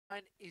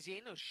is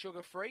in, or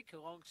Sugar Freak,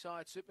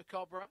 alongside Super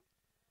Cobra.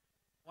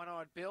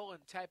 One-Eyed Bill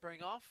and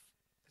tapering off.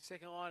 The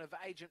second line of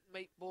Agent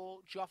Meatball,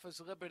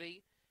 Joffa's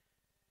Liberty,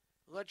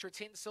 Litra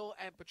Tinsel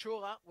and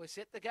Petrula. We're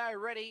set to go,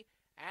 ready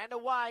and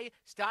away.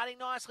 Starting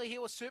nicely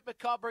here with Super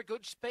Cobra.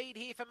 Good speed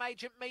here from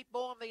Agent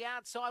Meatball on the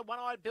outside.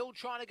 One-Eyed Bill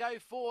trying to go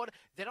forward.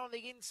 Then on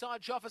the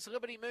inside, Joffa's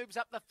Liberty moves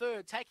up the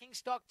third. Taking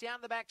stock down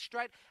the back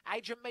straight.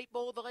 Agent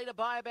Meatball, the leader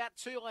by about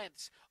 2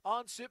 lengths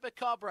on Super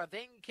Cobra.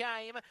 Then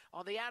came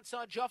on the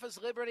outside, Joffa's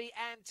Liberty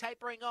and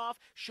tapering off.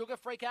 Sugar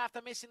Freak after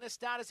missing the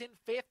starters in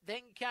fifth.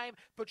 Then came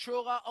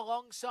Petrula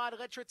alongside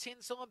Litra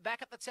Tinsel, and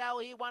back at the tail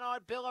here,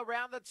 One-Eyed Bill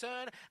around the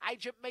turn.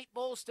 Agent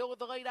Meatball still with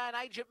the leader, and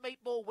Agent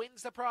Meatball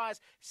wins the prize.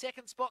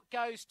 Second spot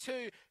goes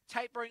to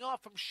tapering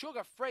off from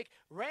Sugar Freak.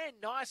 Ran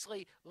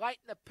nicely late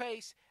in the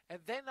piece, and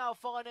then they'll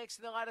follow next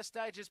in the later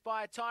stages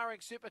by a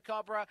tiring Super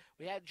Cobra.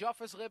 We had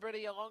Joffa's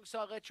Liberty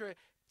alongside Litra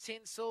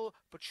Tinsel.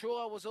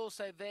 Petrula was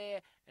also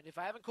there, and if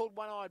I haven't called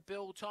One-Eyed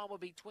Bill, time will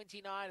be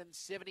 29 and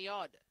 70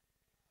 odd.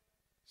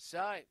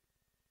 So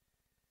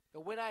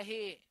the winner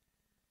here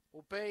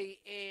will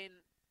be in,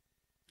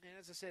 and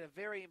as I said, a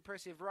very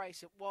impressive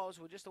race it was.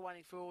 We're just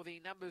waiting for all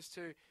the numbers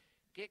to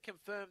get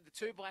confirmed. The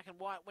 2 black and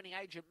white winning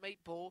Agent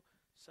Meatball.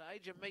 So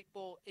Agent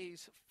Meatball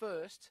is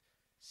first.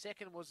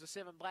 Second was the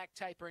 7 black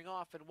tapering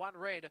off, and 1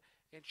 red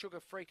in Sugar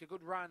Freak. A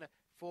good run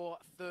for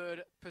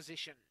third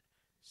position.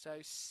 So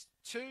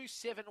 2,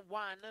 7,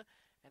 1,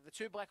 and the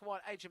 2 black and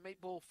white Agent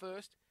Meatball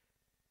first.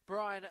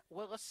 Brian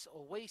Willis,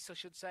 or Weiss I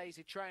should say, is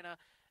the trainer.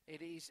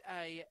 It is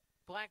a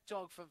black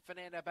dog from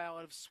Fernando Bale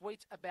of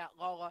Sweet About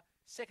Lola.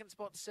 Second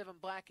spot, 7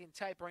 black in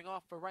tapering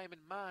off for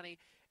Raymond Marnie.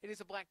 It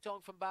is a black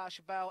dog from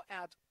Barsha Bale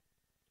out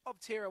of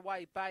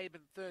Tearaway Babe,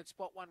 and third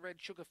spot, 1 red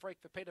Sugar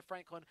Freak for Peter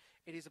Franklin.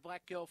 It is a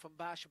black girl from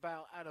Barsha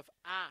Bale out of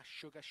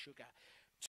Sugar.